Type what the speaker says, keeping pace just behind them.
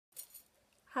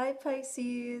Hi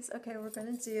Pisces. Okay, we're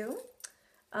gonna do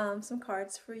some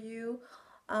cards for you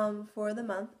for the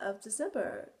month of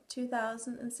December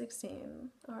 2016.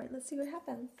 All right, let's see what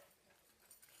happens.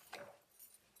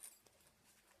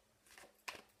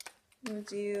 We'll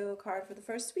do a card for the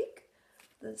first week,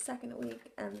 the second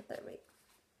week, and the third week.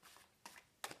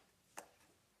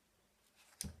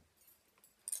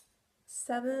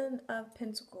 Seven of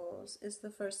Pentacles is the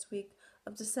first week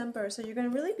of December. So you're going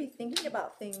to really be thinking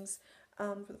about things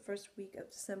for the first week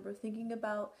of December, thinking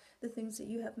about the things that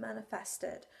you have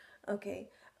manifested. Okay,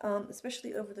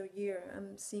 especially over the year,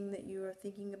 I'm seeing that you are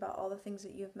thinking about all the things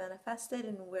that you have manifested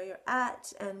and where you're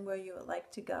at and where you would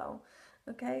like to go.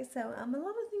 Okay, so a lot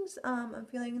of things, I'm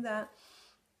feeling that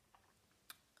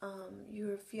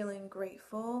you're feeling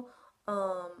grateful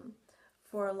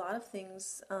for a lot of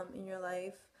things in your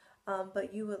life,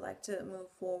 but you would like to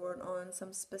move forward on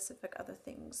some specific other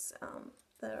things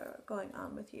that are going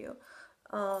on with you.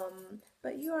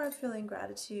 But you are feeling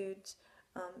gratitude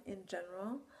in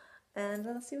general. And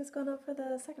let's see what's going on for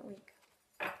the second week.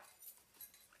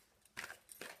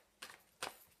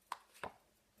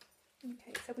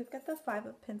 Okay, so we've got the Five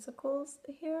of Pentacles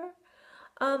here.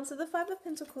 So the Five of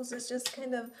Pentacles is just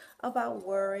kind of about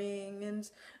worrying and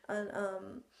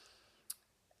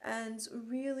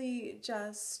really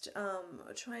just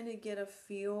trying to get a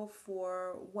feel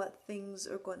for what things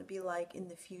are going to be like in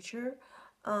the future.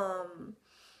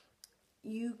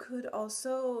 You could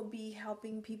also be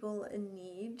helping people in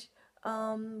need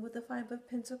with the Five of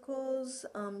Pentacles.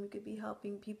 You could be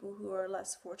helping people who are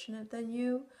less fortunate than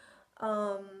you.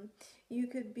 You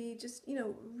could be just,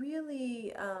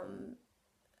 really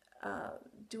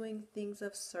doing things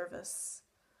of service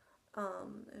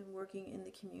and working in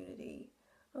the community.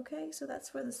 Okay, so that's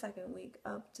for the second week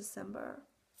of December.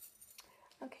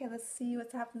 Okay, let's see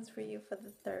what happens for you for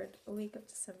the third week of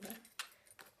December.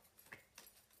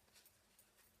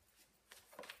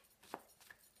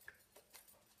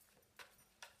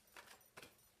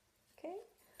 Okay,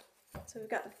 so we've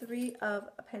got Three of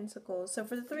Pentacles. So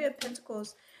for the Three of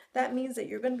Pentacles, that means that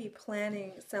you're going to be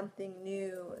planning something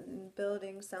new and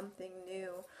building something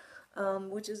new,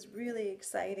 which is really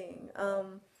exciting.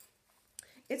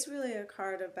 It's really a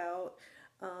card about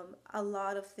a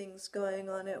lot of things going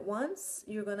on at once.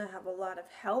 You're going to have a lot of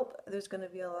help. There's going to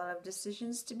be a lot of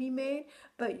decisions to be made,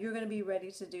 but you're going to be ready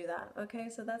to do that. Okay,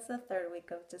 so that's the third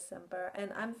week of December,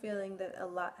 and I'm feeling that a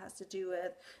lot has to do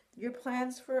with your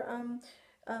plans for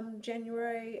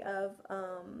January of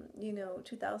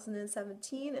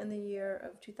 2017 and the year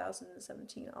of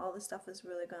 2017. All this stuff is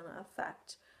really going to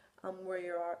affect where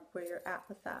you're at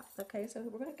with that. Okay, so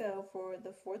we're going to go for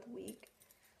the fourth week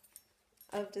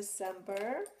of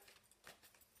December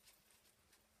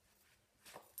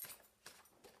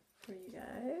for you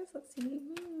guys. Let's see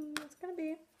what's gonna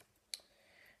be.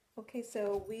 Okay,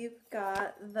 so we've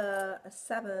got the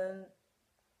Seven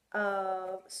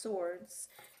of Swords.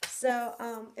 So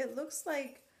it looks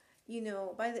like,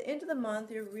 by the end of the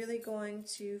month, you're really going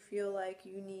to feel like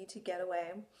you need to get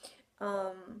away.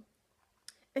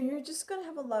 And you're just going to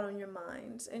have a lot on your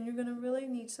mind, and you're going to really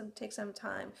need take some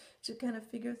time to kind of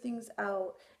figure things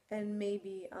out, and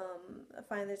maybe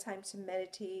find the time to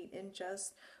meditate and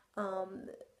just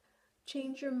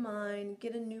change your mind,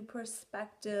 get a new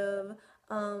perspective.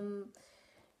 You're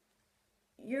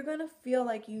going to feel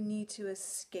like you need to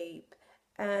escape,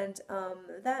 and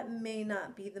that may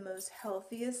not be the most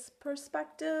healthiest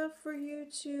perspective for you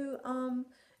to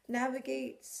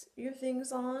navigate your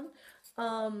things on.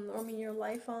 Your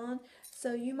life on.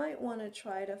 So you might want to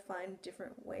try to find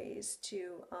different ways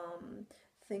to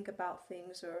think about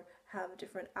things, or have a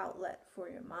different outlet for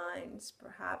your minds.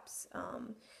 Perhaps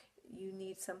you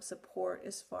need some support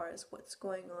as far as what's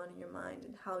going on in your mind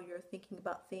and how you're thinking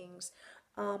about things.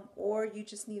 Or you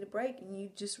just need a break, and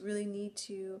you just really need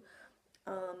to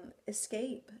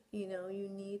escape. You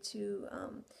need to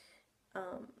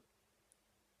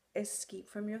escape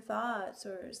from your thoughts,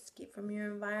 or escape from your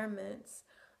environments,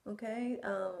 okay,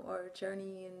 or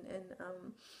journey and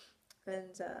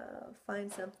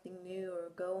find something new, or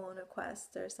go on a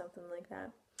quest or something like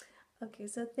that. Okay,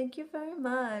 so thank you very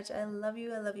much. I love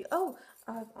you. I love you. Oh,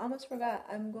 I almost forgot.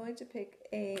 I'm going to pick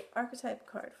a archetype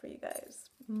card for you guys.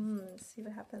 See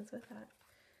what happens with that.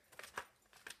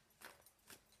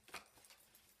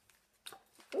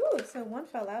 Ooh, so one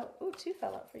fell out. Ooh, two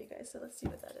fell out for you guys. So let's see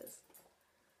what that is.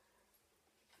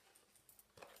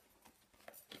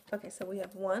 Okay, so we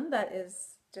have one that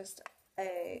is just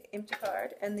a empty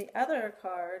card, and the other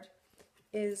card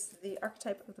is the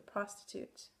archetype of the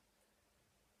prostitute.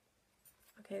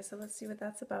 Okay, so let's see what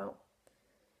that's about.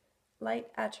 Light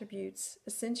attributes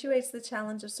accentuates the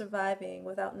challenge of surviving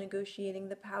without negotiating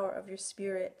the power of your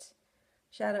spirit.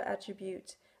 Shadow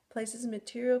attribute places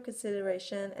material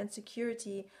consideration and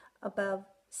security above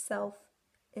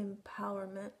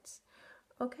self-empowerment.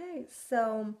 Okay,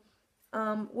 so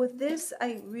with this,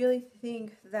 I really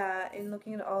think that in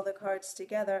looking at all the cards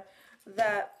together,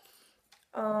 that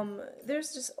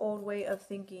there's this old way of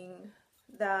thinking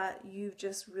that you've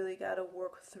just really got to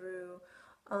work through.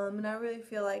 And I really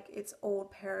feel like it's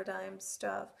old paradigm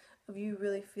stuff of you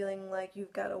really feeling like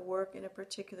you've got to work in a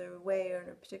particular way or in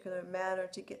a particular manner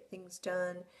to get things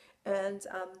done. And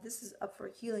this is up for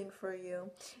healing for you.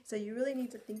 So you really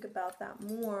need to think about that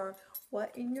more.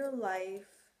 What in your life,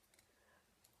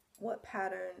 what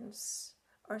patterns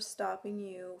are stopping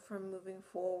you from moving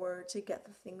forward to get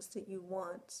the things that you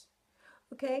want?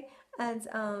 Okay, and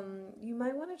you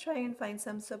might want to try and find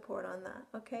some support on that.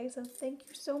 Okay, so thank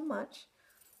you so much.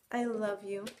 I love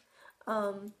you.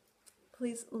 Um,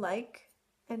 Please like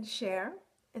and share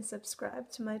and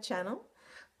subscribe to my channel.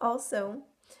 Also,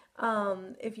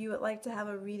 if you would like to have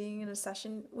a reading and a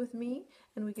session with me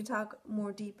and we can talk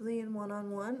more deeply and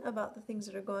one-on-one about the things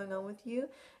that are going on with you,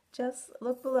 just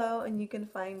look below and you can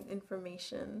find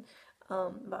information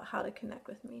about how to connect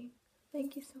with me.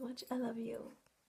 Thank you so much. I love you.